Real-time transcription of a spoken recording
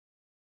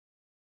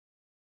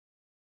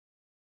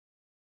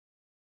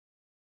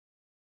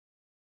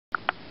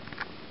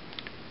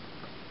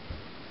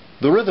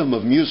The rhythm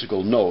of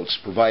musical notes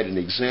provide an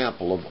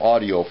example of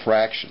audio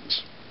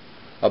fractions.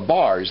 A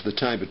bar is the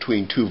time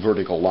between two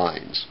vertical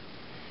lines.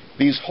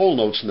 These whole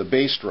notes in the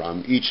bass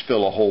drum each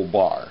fill a whole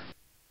bar.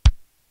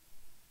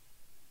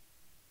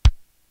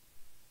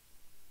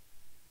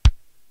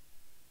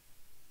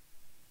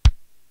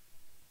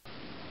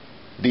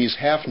 These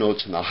half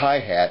notes in the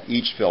hi-hat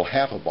each fill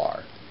half a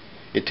bar.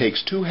 It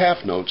takes two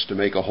half notes to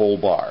make a whole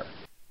bar.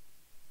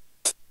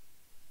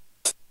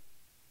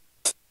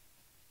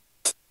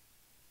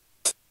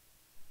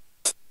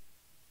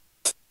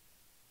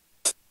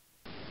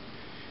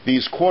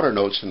 These quarter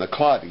notes in the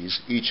claves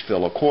each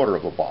fill a quarter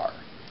of a bar.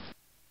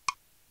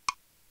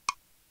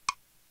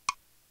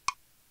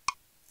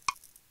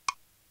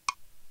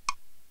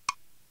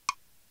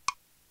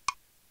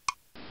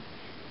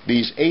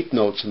 These eighth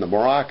notes in the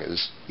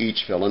maracas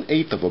each fill an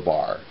eighth of a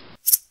bar.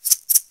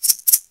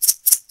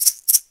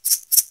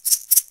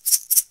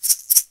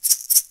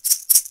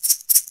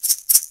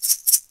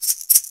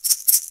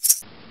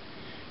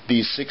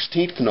 These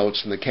 16th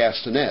notes in the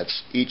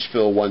castanets each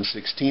fill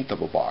 1/16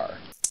 of a bar.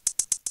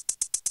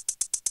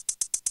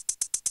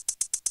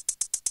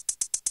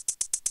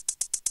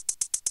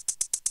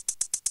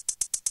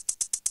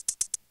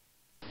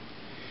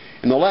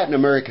 In the Latin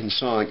American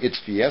song It's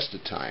Fiesta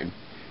Time,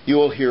 you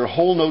will hear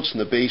whole notes in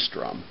the bass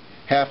drum,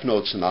 half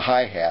notes in the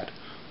hi-hat,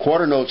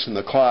 quarter notes in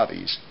the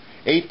claves,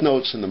 eighth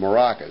notes in the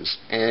maracas,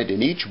 and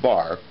in each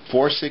bar,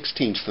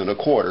 4/16 and a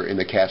quarter in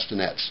the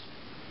castanets.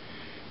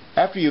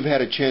 After you've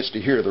had a chance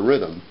to hear the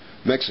rhythm,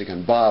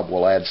 Mexican Bob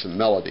will add some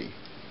melody.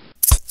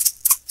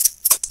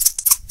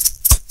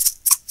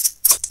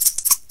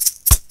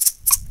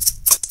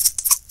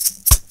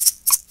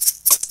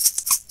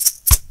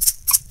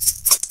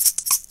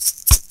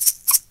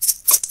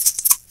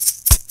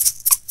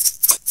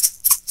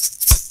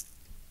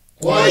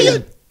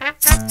 Quiet!